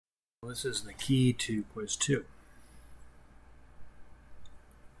this is the key to quiz 2.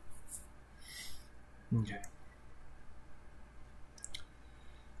 Okay.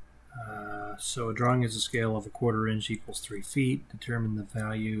 So a drawing is a scale of 1/4 inch equals 3 feet. Determine the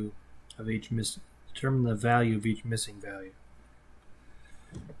value of each missing value.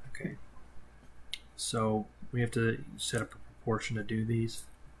 Okay. So we have to set up a proportion to do these.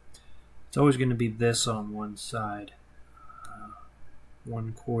 It's always going to be this on one side.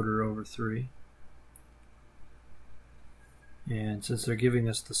 1/4 over 3. And since they're giving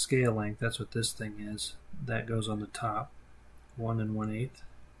us the scale length, that's what this thing is. That goes on the top, 1 1/8.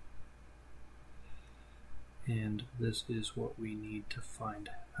 And this is what we need to find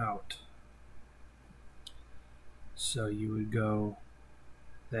out. So you would go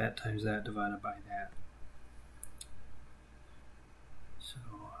that times that divided by that. So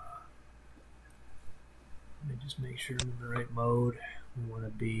let me just make sure I'm in the right mode. We want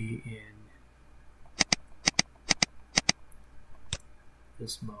to be in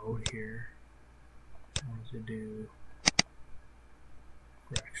this mode here. I want to do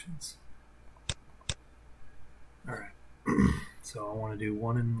fractions. Alright, so I want to do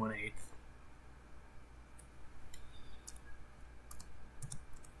 1 1/8.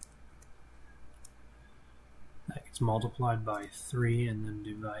 That gets multiplied by 3 and then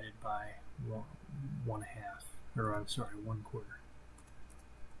divided by 1/2, or I'm sorry, 1/4.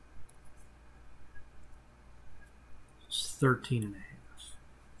 It's 13.5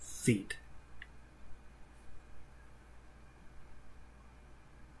 feet.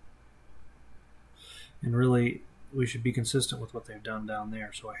 And really, we should be consistent with what they've done down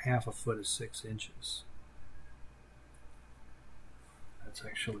there. So 1/2 foot is 6 inches. That's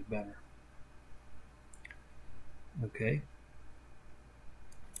actually better. Okay.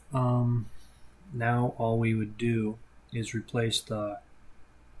 Now all we would do is replace the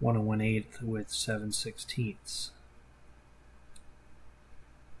 1 1/8 with 7/16.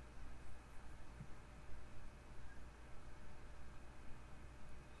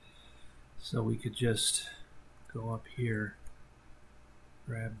 So we could just go up here,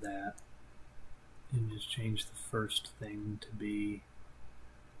 grab that, and just change the first thing to be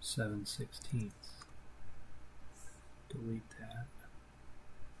 7/16. Delete that.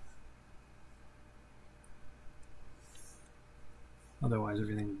 Otherwise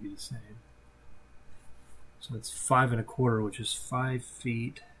everything would be the same. So it's 5 1/4, which is 5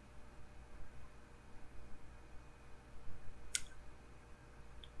 feet.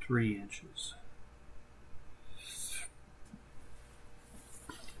 Three inches.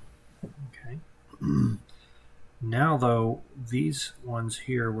 Okay. Now though, these ones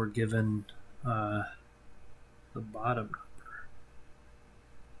here were given the bottom number.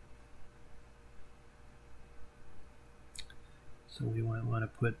 So we might want to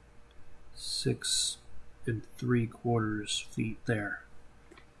put 6 3/4 feet there.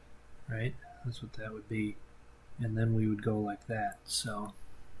 Right? That's what that would be. And then we would go like that. So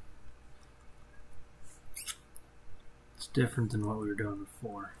it's different than what we were doing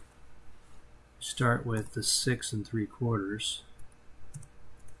before. Start with the 6 3/4.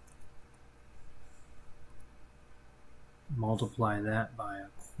 Multiply that by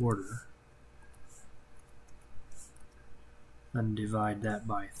 1/4. Then divide that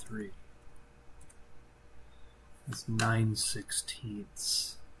by 3. That's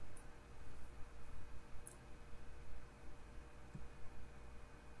 9/16.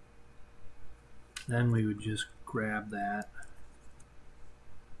 Then we would just grab that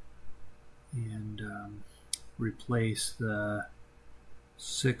and replace the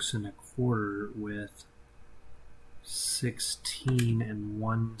 6 1/4 with 16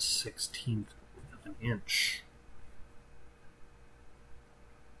 1/16 of an inch.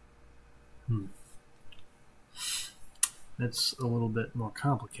 That's a little bit more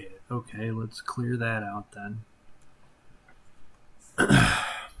complicated. Okay, let's clear that out then.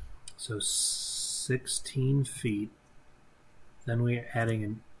 So 16 feet. Then we're adding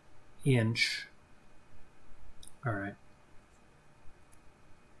an inch. Alright.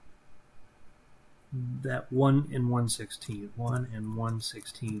 That 1 1/16. 1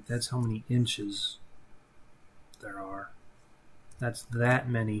 1/16. That's how many inches there are. That's that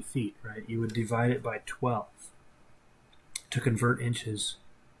many feet, right? You would divide it by 12 to convert inches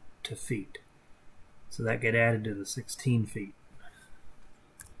to feet. So that get added to the 16 feet.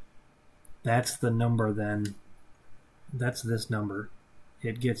 That's the number then. That's this number.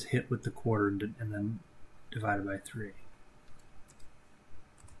 It gets hit with the quarter and then divided by 3.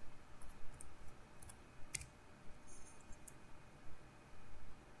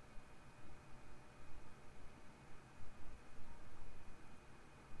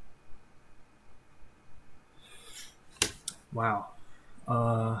 Wow.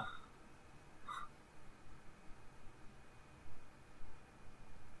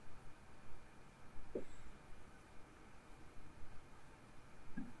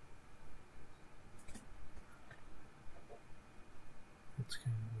 That's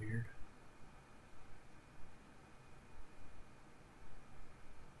kind of weird.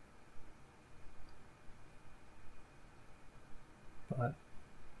 But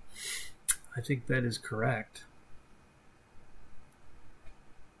I think that is correct.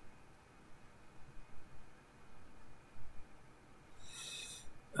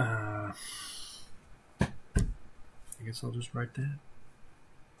 I guess I'll just write that.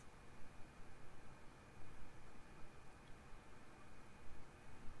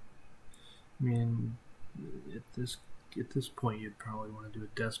 I mean, at this point, you'd probably want to do a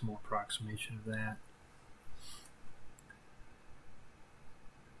decimal approximation of that.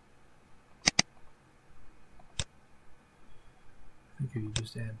 I think if you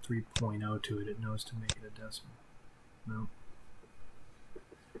just add 3.0 to it, it knows to make it a decimal. No.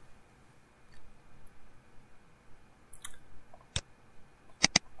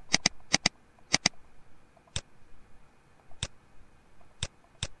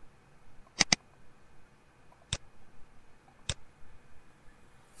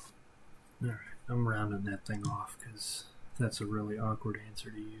 Alright, I'm rounding that thing off because that's a really awkward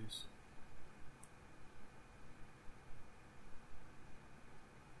answer to use.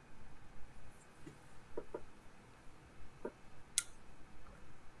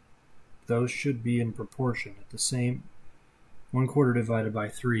 Those should be in proportion at the same 1/4 divided by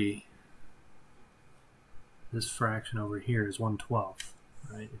 3. This fraction over here is 1/12,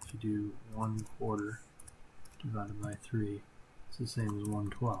 right? If you do 1/4 divided by 3, it's the same as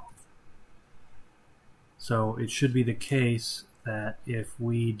 1/12. So it should be the case that if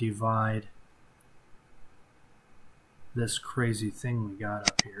we divide this crazy thing we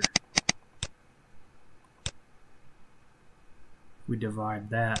got up here, we divide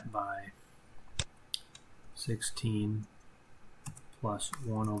that by 16 plus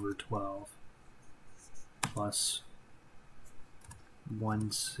 1/12 plus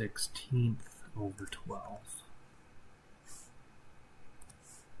 1/16 over 12.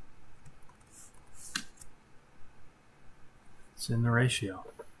 It's in the ratio.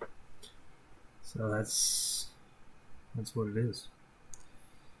 So that's what it is.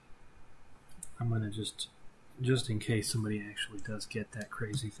 I'm going to just in case somebody actually does get that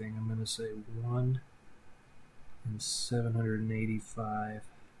crazy thing, I'm going to say 1 and 785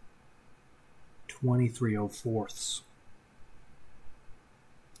 23/04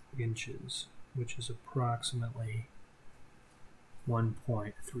 inches, which is approximately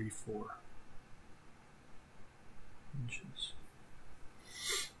 1.34 inches.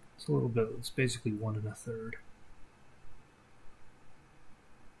 It's a little bit, it's basically 1 1/3.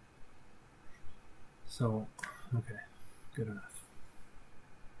 So, okay, good enough.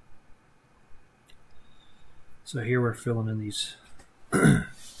 So here we're filling in these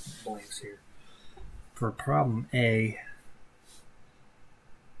blanks here. For problem A,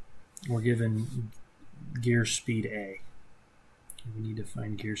 we're given gear speed A. We need to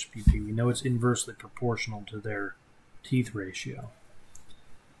find gear speed B. We know it's inversely proportional to their teeth ratio.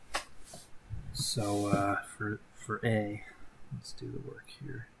 So for A, let's do the work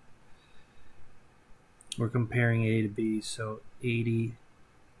here. We're comparing A to B, so 80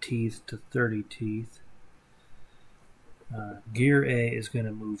 teeth to 30 teeth. Gear A is going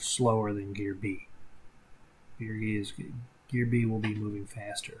to move slower than gear B. Gear B will be moving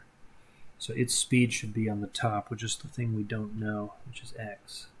faster. So its speed should be on the top, which is the thing we don't know, which is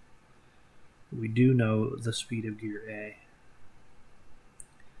x. We do know the speed of gear A.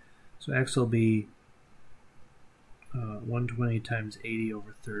 So x will be 120 times 80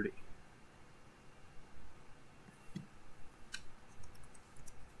 over 30.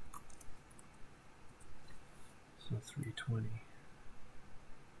 So 320.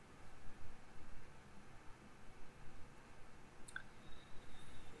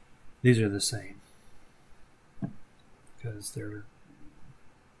 These are the same because they're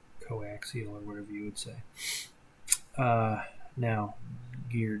coaxial or whatever you would say. Now,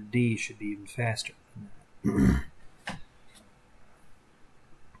 gear D should be even faster than that.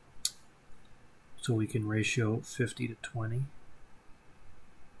 So we can ratio 50 to 20.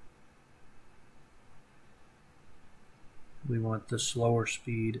 We want the slower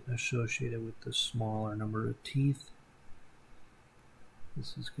speed associated with the smaller number of teeth.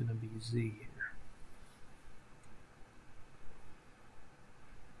 This is going to be Z here.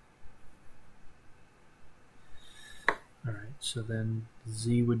 Alright, so then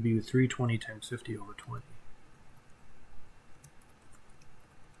Z would be 320 times 50 over 20.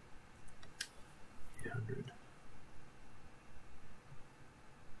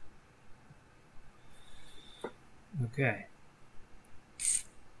 Okay.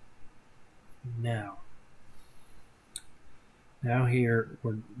 Now here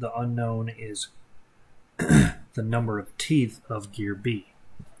where the unknown is the number of teeth of gear B.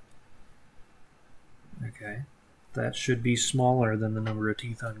 Okay, that should be smaller than the number of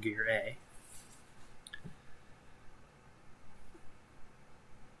teeth on gear A.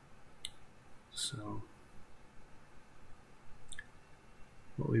 So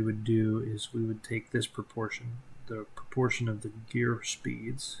what we would do is we would take this proportion, the proportion of the gear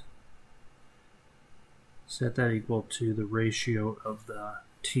speeds, set that equal to the ratio of the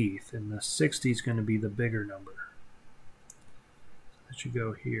teeth, and the 60 is going to be the bigger number. So that should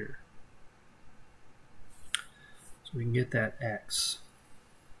go here. So we can get that x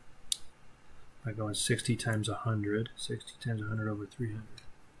by going 60 times 100, 60 times 100 over 300.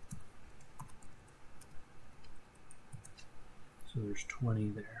 So there's 20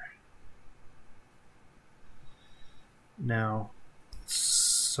 there. Now,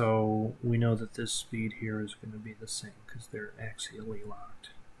 so we know that this speed here is going to be the same because they're axially locked.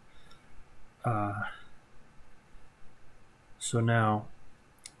 So now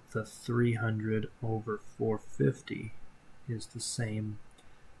the 300 over 450 is the same.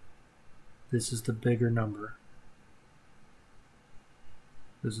 This is the bigger number.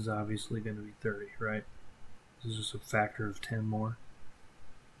 This is obviously going to be 30, right? This is just a factor of 10 more.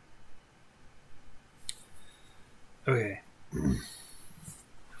 Okay.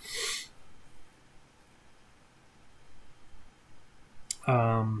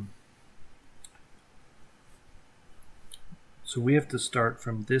 So we have to start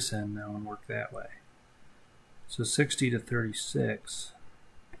from this end now and work that way. So 60 to 36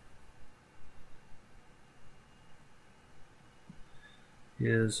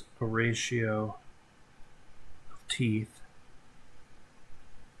 is a ratio of teeth.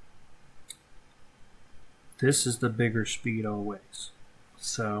 This is the bigger speed always,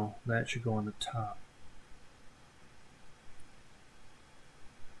 so that should go on the top.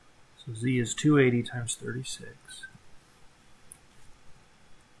 So Z is 280 times 36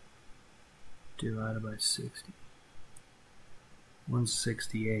 divided by 60.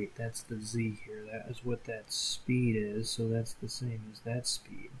 168, that's the Z here. That is what that speed is, so that's the same as that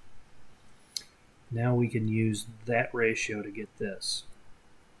speed. Now we can use that ratio to get this.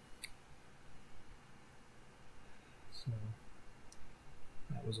 So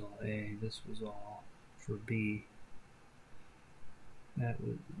that was all A, this was all for B. That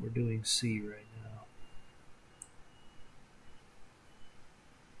was, we're doing C right now.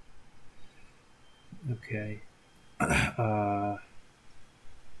 Okay. I'm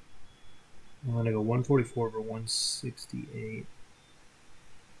going to go 144 over 168.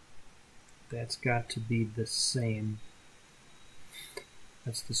 That's got to be the same.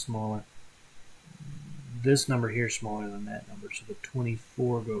 That's the smaller. This number here is smaller than that number, so the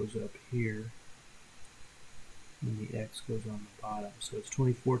 24 goes up here, and the x goes on the bottom. So it's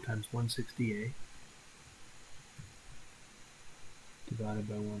 24 times 168 divided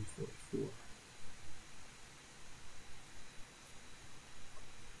by 144.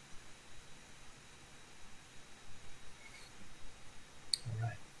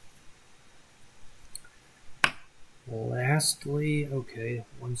 Lastly, okay,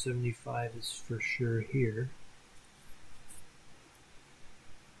 175 is for sure here.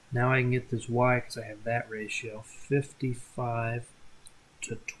 Now I can get this y because I have that ratio. 55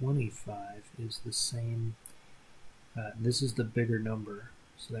 to 25 is the same. This is the bigger number,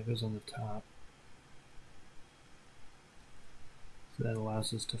 so that goes on the top. So that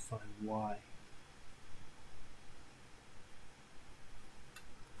allows us to find y.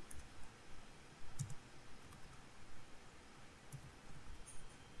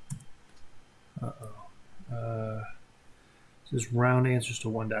 This is round answers to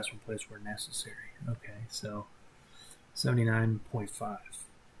one decimal place where necessary. Okay, so 79.5.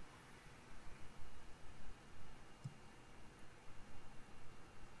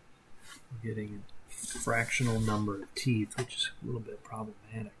 We're getting a fractional number of teeth, which is a little bit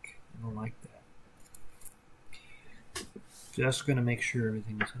problematic. I don't like that. Just going to make sure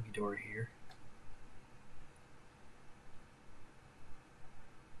everything is hunky-dory here.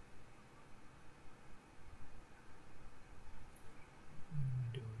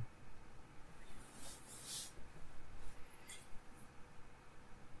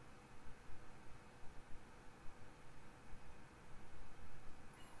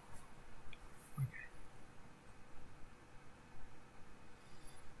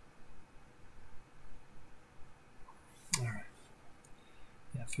 All right.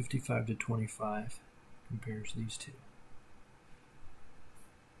 Yeah, 55 to 25 compares these two.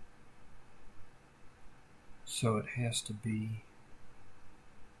 So it has to be,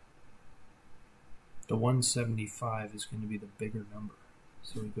 the 175 is going to be the bigger number.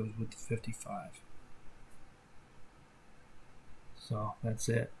 So it goes with the 55. So that's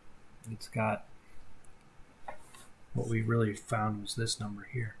it. It's got, what we really found was this number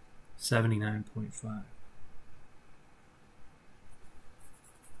here, 79.5.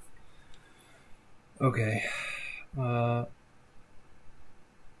 Okay.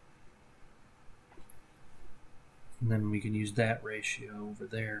 And then we can use that ratio over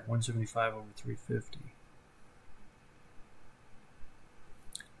there, 175 over 350.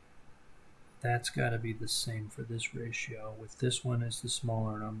 That's got to be the same for this ratio, with this one as the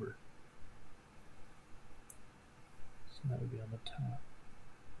smaller number. So that would be on the top.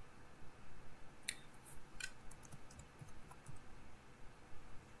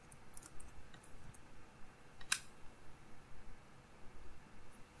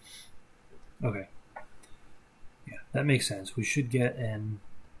 Okay. Yeah, that makes sense. We should get an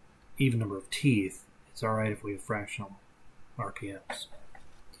even number of teeth. It's alright if we have fractional RPMs.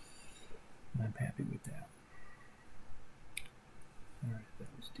 I'm happy with that. Alright, that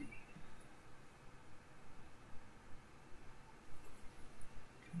was D.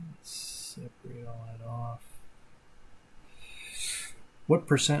 Okay, let's separate all that off. What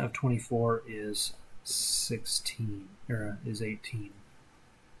percent of 24 is 16, or is 18?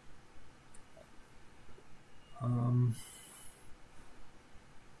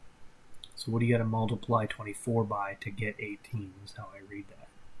 So what do you got to multiply 24 by to get 18 is how I read that.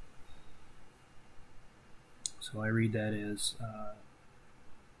 So I read that as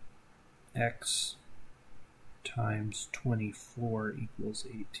x times 24 equals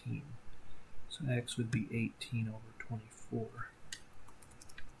 18. So x would be 18 over 24,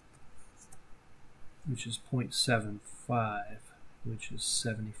 which is 0.75, which is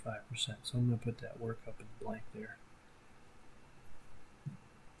 75%. So I'm going to put that work up in blank there.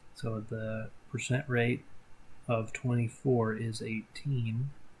 So the percent rate of 24 is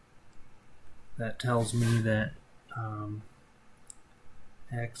 18. That tells me that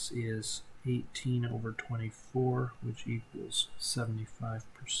x is 18 over 24, which equals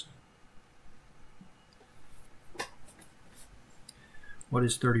 75%. What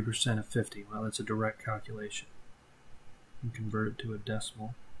is 30% of 50? Well, that's a direct calculation. You convert it to a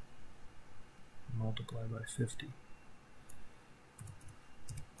decimal, multiply by 50.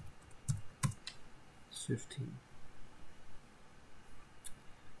 15.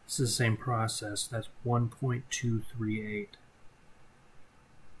 This is the same process. That's 1.238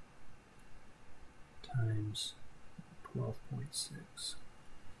 times 12.6.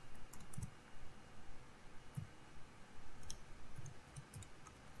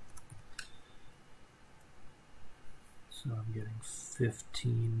 So I'm getting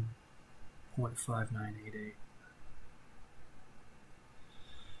 15.5988.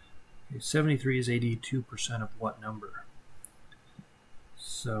 Okay, 73 is 82% of what number?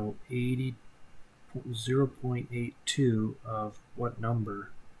 So 0.82 of what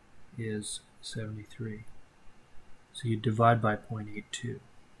number is 73? So you divide by 0.82.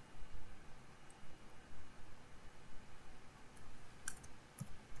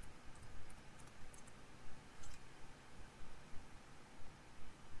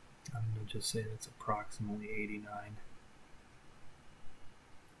 I'm going to just say that's approximately 89.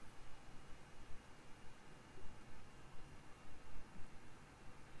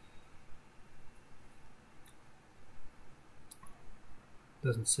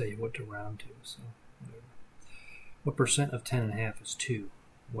 Doesn't say what to round to, so whatever. What percent of 10.5 is 2?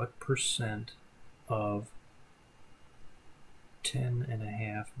 What percent of 10.5,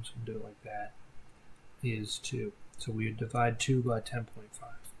 I'm just going to do it like that, is 2? So we would divide 2 by 10.5.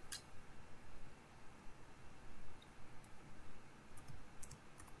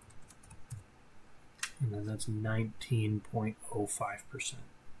 And then that's 19.05%.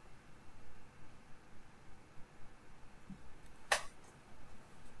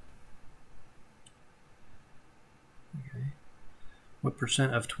 Okay. What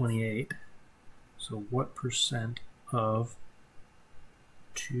percent of 28? So what percent of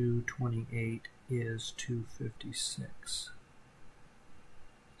 228 is 256?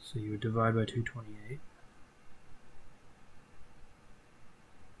 So you would divide by 228.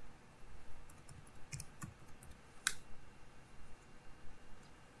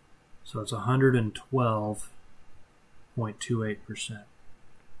 So it's 112.28%.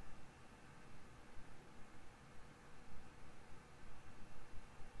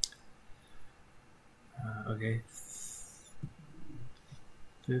 Okay.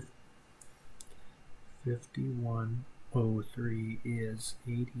 5103 is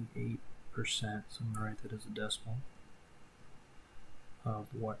 88 so I'm going to write that as a decimal,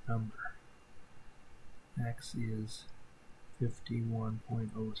 of what number? X is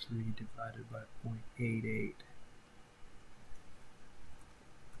 51.03 divided by 0.88.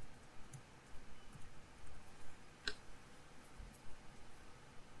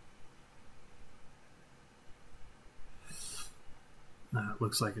 Now it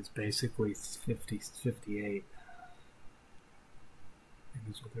looks like it's basically 58. I think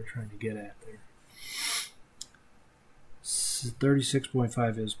that's what they're trying to get at there.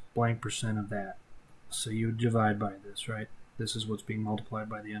 36.5 is blank percent of that. So you would divide by this, right? This is what's being multiplied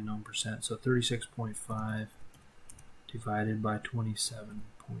by the unknown percent. So 36.5 divided by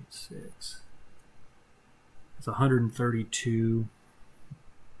 27.6. It's 132.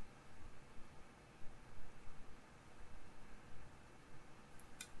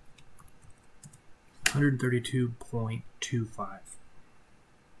 $132.25.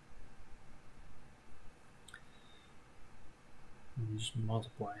 And just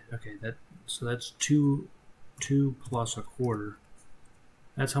multiply it. Okay, so that's 2 plus a quarter.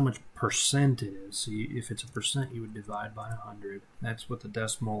 That's how much percent it is. So if it's a percent, you would divide by 100. That's what the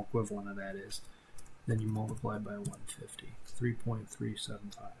decimal equivalent of that is. Then you multiply by 150.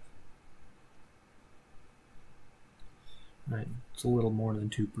 3.375. Right, it's a little more than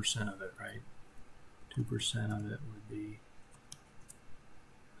 2% of it, right? 2% of it would be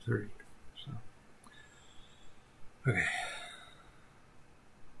 30. So, okay.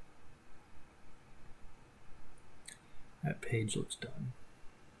 That page looks done.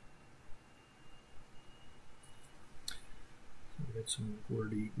 So we got some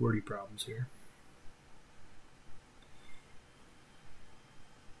wordy problems here.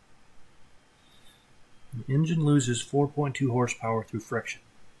 An engine loses 4.2 horsepower through friction.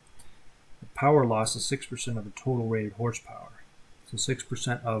 The power loss is 6% of the total rated horsepower. So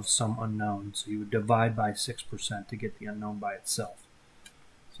 6% of some unknown. So you would divide by 6% to get the unknown by itself.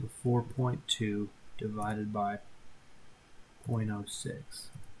 So 4.2 divided by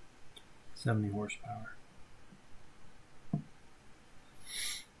 0.06. 70 horsepower. Okay.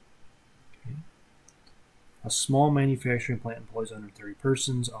 A small manufacturing plant employs under 30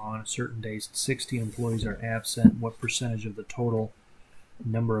 persons. On certain days, 60 employees are absent. What percentage of the total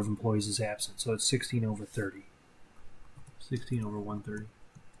number of employees is absent? So it's 16 over 30. 16 over 130.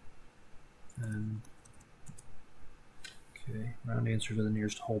 And okay, round answer to the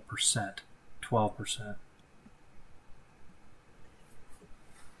nearest whole percent. 12%.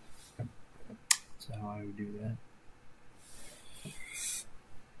 That's how I would do that.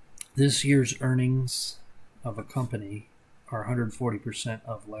 This year's earnings of a company are 140%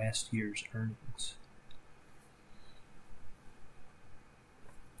 of last year's earnings.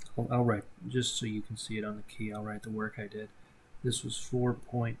 I'll write, just so you can see it on the key, I'll write the work I did. This was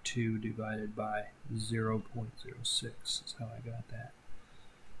 4.2 divided by 0.06 is how I got that.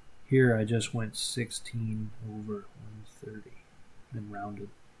 Here I just went 16 over 130 and rounded.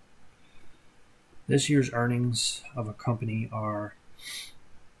 This year's earnings of a company are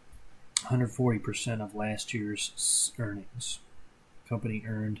 140% of last year's earnings. Company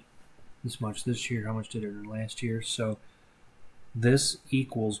earned this much this year. How much did it earn last year? So this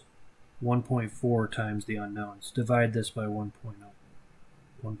equals 1.4 times the unknowns. Divide this by 1.4.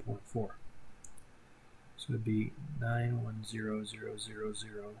 So it would be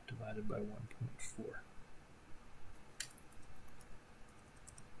 910,000 divided by 1.4.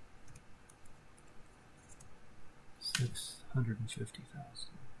 $650,000.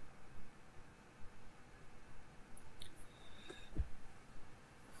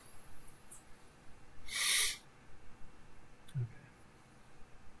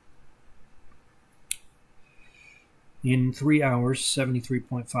 In 3 hours,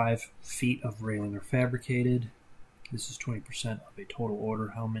 73.5 feet of railing are fabricated. This is 20% of a total order.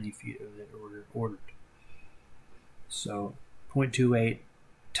 How many feet of it ordered? So 0.28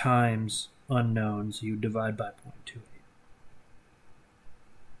 times unknowns, you divide by 0.28.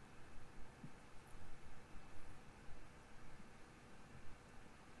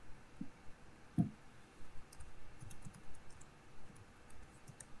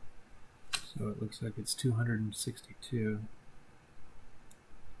 So it looks like it's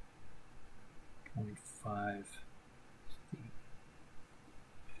 262.5 feet.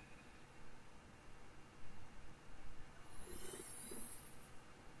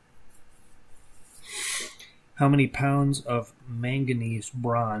 How many pounds of manganese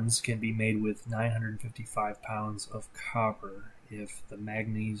bronze can be made with 955 pounds of copper if the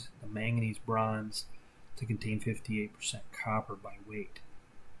manganese bronze to contain 58% copper by weight?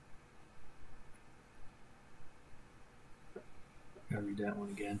 I'll read that one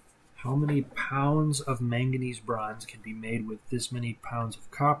again. How many pounds of manganese bronze can be made with this many pounds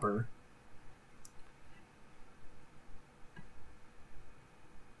of copper?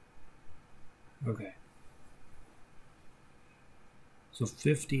 Okay. So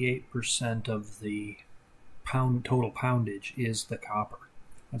 58% of the total poundage is the copper.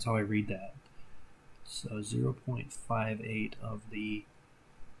 That's how I read that. So 0.58 of the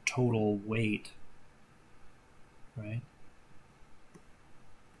total weight, right,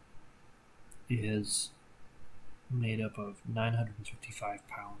 is made up of 955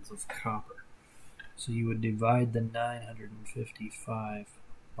 pounds of copper. So you would divide the 955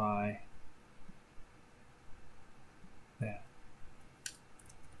 by that.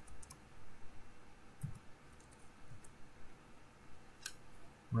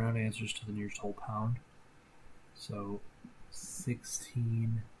 Round answers to the nearest whole pound. So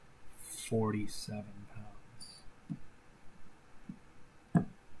 1647 pounds.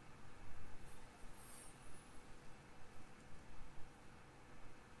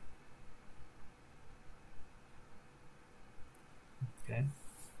 Okay.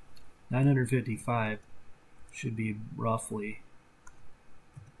 955 should be roughly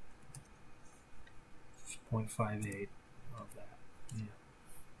 0.58 of that. Yeah.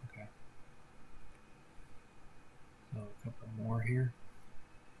 Okay. So a couple more here.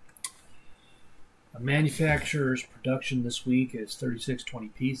 A manufacturer's production this week is 3620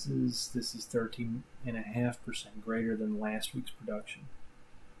 pieces. This is 13.5% greater than last week's production.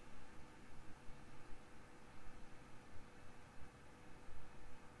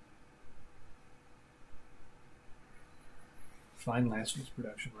 Find last week's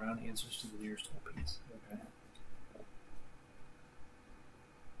production. Round answers to the nearest whole piece. Okay.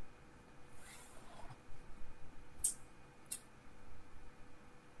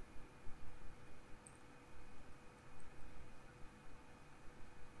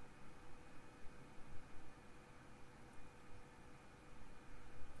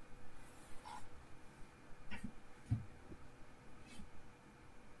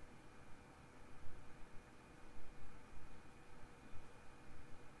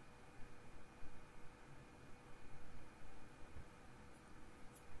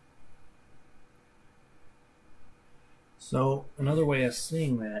 So another way of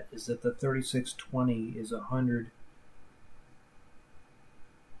seeing that is that the 3620 is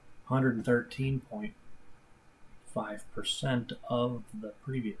 113.5% of the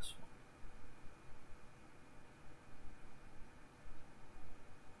previous one.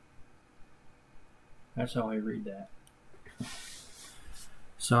 That's how I read that.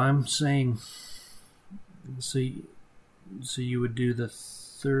 So I'm saying, so you would do the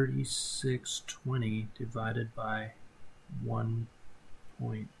 3620 divided by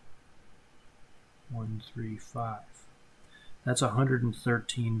 1.135. That's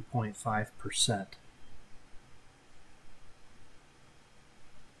 113.5%.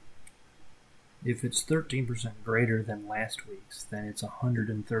 If it's 13% greater than last week's, then it's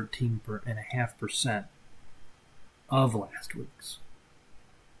 113.5% of last week's.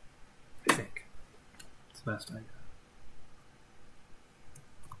 I think. It's the best I got.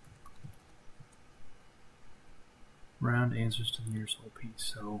 Round answers to the nearest whole piece.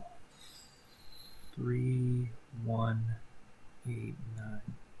 So 3189.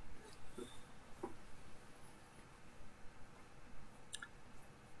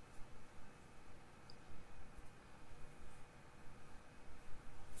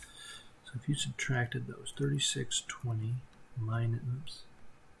 So if you subtracted those, 3620 minus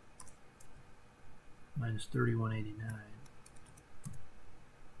 3189.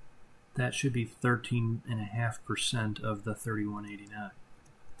 That should be 13.5% of the 3189.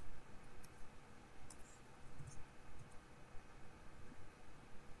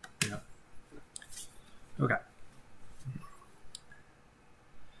 Yep. Okay.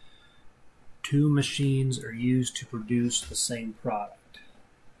 Two machines are used to produce the same product.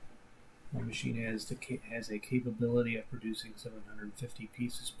 One machine has a capability of producing 750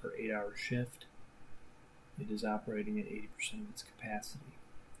 pieces per 8-hour shift. It is operating at 80% of its capacity.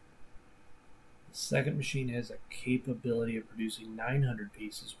 The second machine has a capability of producing 900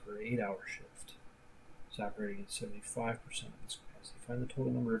 pieces per 8-hour shift. It's operating at 75% of its capacity. Find the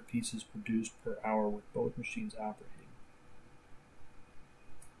total number of pieces produced per hour with both machines operating.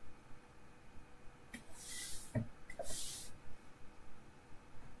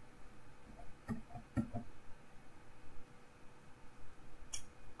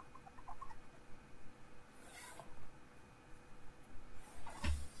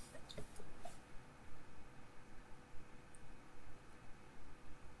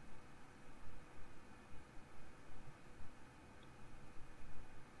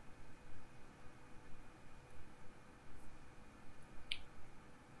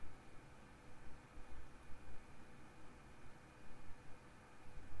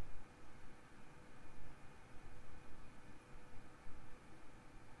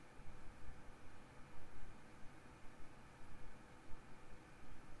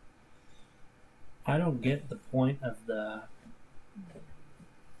 I don't get the point of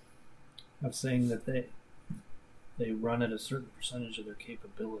saying that they run at a certain percentage of their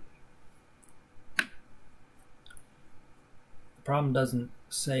capability. The problem doesn't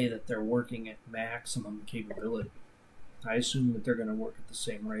say that they're working at maximum capability. I assume that they're going to work at the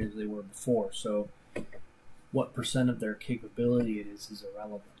same rate as they were before, so what percent of their capability it is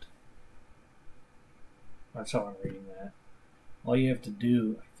irrelevant. That's how I'm reading that. All you have to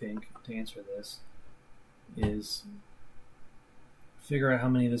do, I think, to answer this is figure out how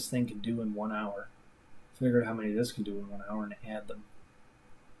many this thing can do in 1 hour, figure out how many this can do in 1 hour, and add them.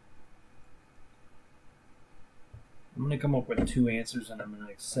 I'm going to come up with 2 answers, and I'm going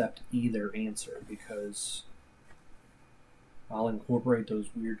to accept either answer because I'll incorporate those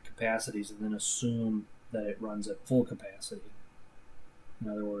weird capacities and then assume that it runs at full capacity. In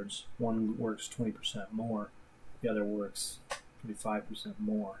other words, one works 20% more, the other works 25%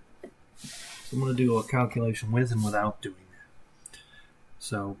 more. So I'm going to do a calculation with and without doing that.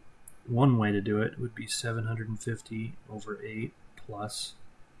 So one way to do it would be 750 over 8 plus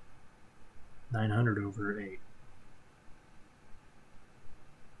 900 over 8.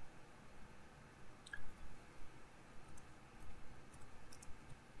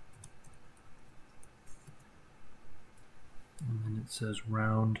 And then it says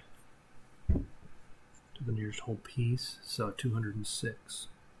round to the nearest whole piece, so 206.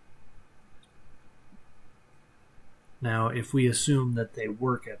 Now, if we assume that they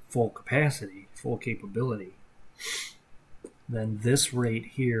work at full capacity, full capability, then this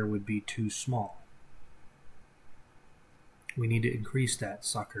rate here would be too small. We need to increase that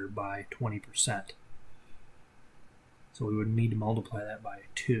sucker by 20%. So we would need to multiply that by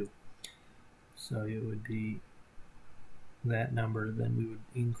 2. So it would be that number, then we would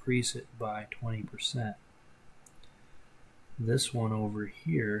increase it by 20%. This one over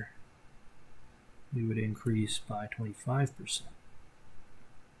here, we would increase by 25%. So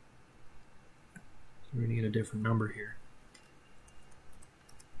we're going to get a different number here.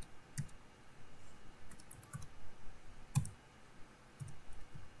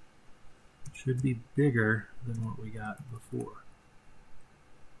 It should be bigger than what we got before.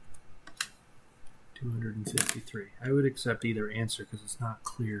 253. I would accept either answer because it's not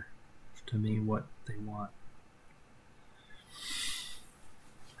clear to me what they want.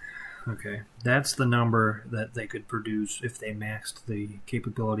 Okay, that's the number that they could produce if they maxed the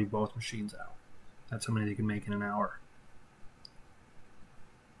capability of both machines out. That's how many they can make in an hour.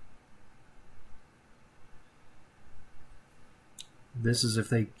 This is if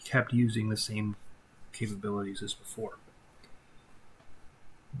they kept using the same capabilities as before.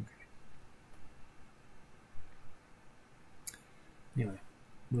 Okay. Anyway,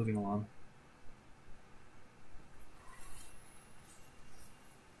 moving along.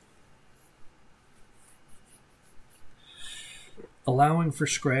 Allowing for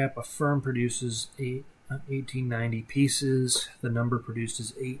scrap, a firm produces 1890 pieces. The number produced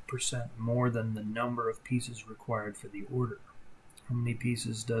is 8% more than the number of pieces required for the order. How many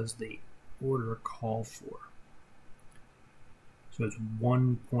pieces does the order call for? So it's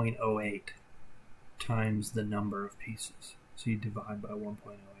 1.08 times the number of pieces. So you divide by 1.08.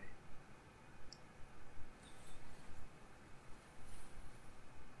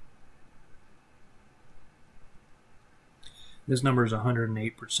 This number is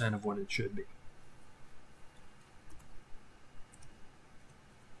 108% of what it should be.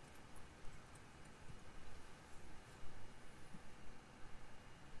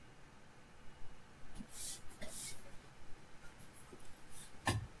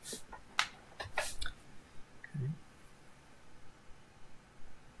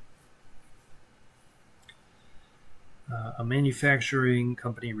 A manufacturing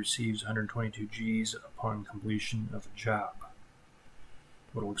company receives 122 Gs upon completion of a job.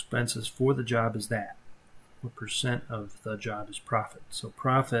 Total expenses for the job is that. What percent of the job is profit? So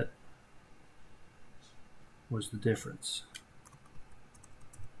profit was the difference.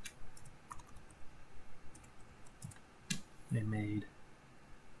 They made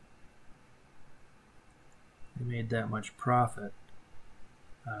that much profit.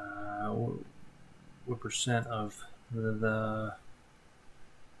 What percent of the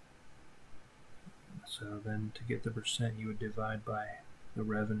so then to get the percent you would divide by the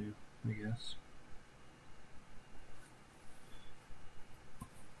revenue, I guess.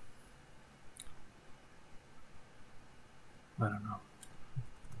 I don't know.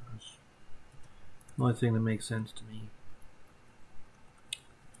 That's the only thing that makes sense to me.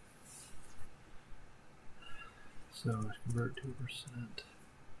 So convert to a percent,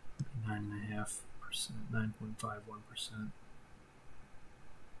 9.5%, 9.51%.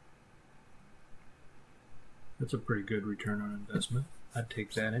 That's a pretty good return on investment. I'd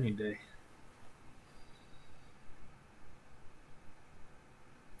take that any day.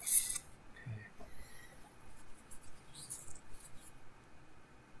 Okay.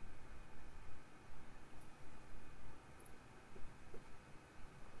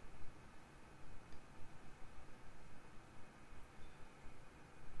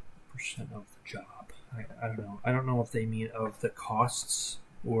 Percent of the job. I don't know. I don't know if they mean of the costs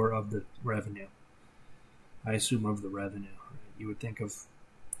or of the revenue. I assume of the revenue. Right? You would think of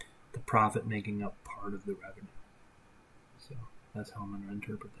the profit making up part of the revenue. So that's how I'm going to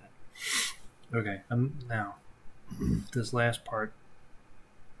interpret that. Okay, now this last part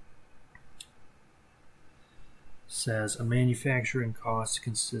says a manufacturing cost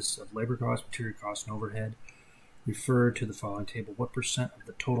consists of labor cost, material cost, and overhead. Refer to the following table. What percent of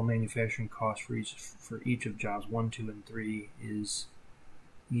the total manufacturing cost for each of jobs 1, 2, and 3 is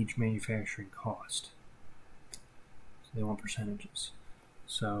each manufacturing cost? So they want percentages.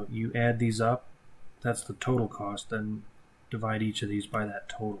 So you add these up. That's the total cost. Then divide each of these by that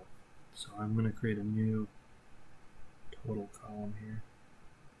total. So I'm going to create a new total column here.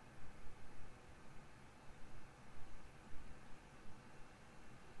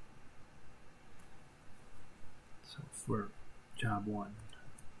 So for job 1,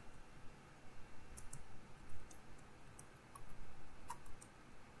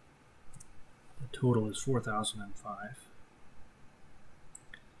 the total is 4,005.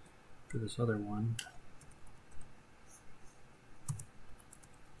 For this other one,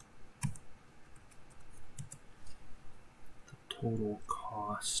 the total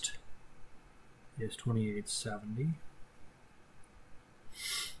cost is 2870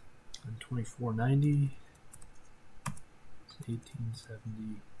 and 2490.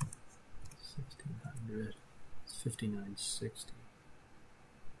 1870, 1600, 5960.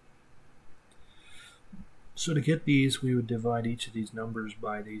 So to get these, we would divide each of these numbers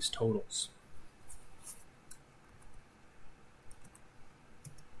by these totals.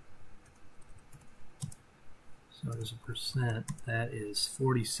 So as a percent, that is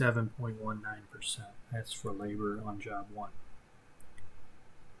 47.19%. That's for labor on job 1.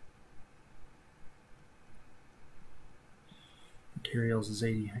 Materials is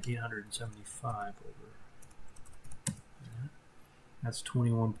 875 over that. That's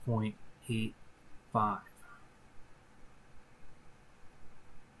 21.85.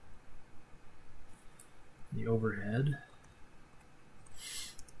 The overhead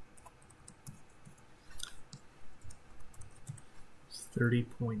is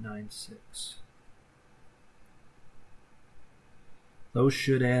 30.96. Those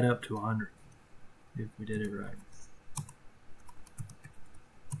should add up to 100 if we did it right.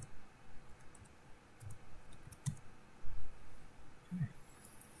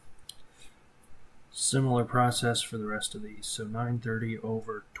 Similar process for the rest of these. So 930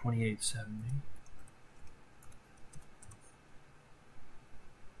 over 2870.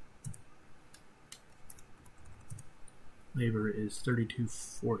 Labor is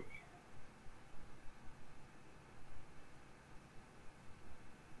 3240.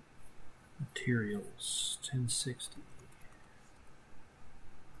 Materials 1060.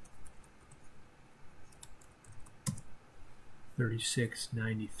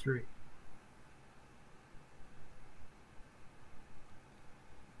 $36.93.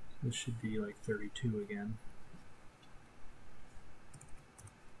 This should be like 32 again.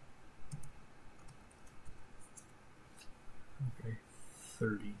 Okay,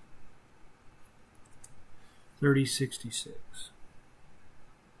 30. 30.66.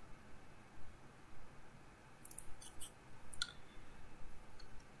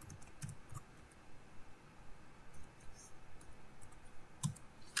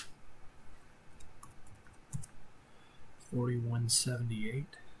 $41.78.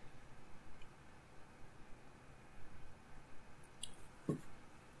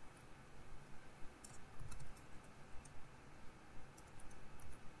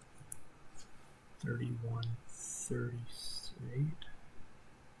 $31.38.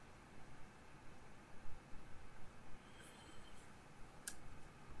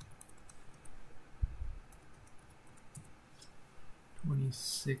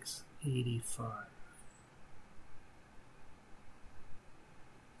 $26.85.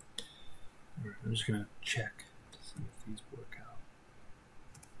 Alright, I'm just gonna check to see if these work out.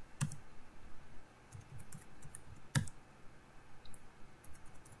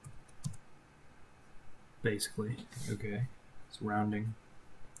 Basically, okay. It's rounding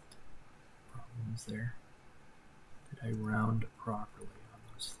problems there. Did I round properly on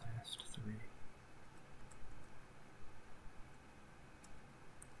those last three?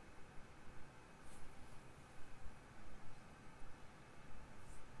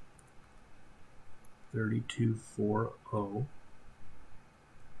 3240,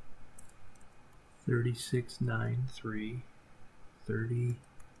 3693,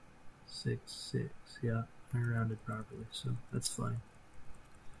 366. Yeah, I rounded properly, so that's fine.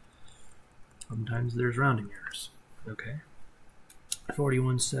 Sometimes there's rounding errors. Okay.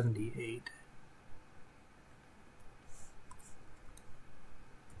 4178.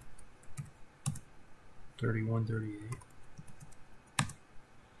 3138.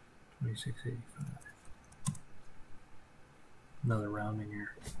 2685. Another rounding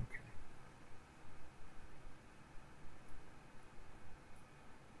error.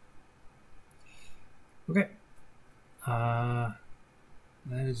 Okay. Okay.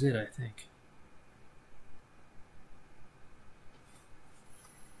 That is it, I think.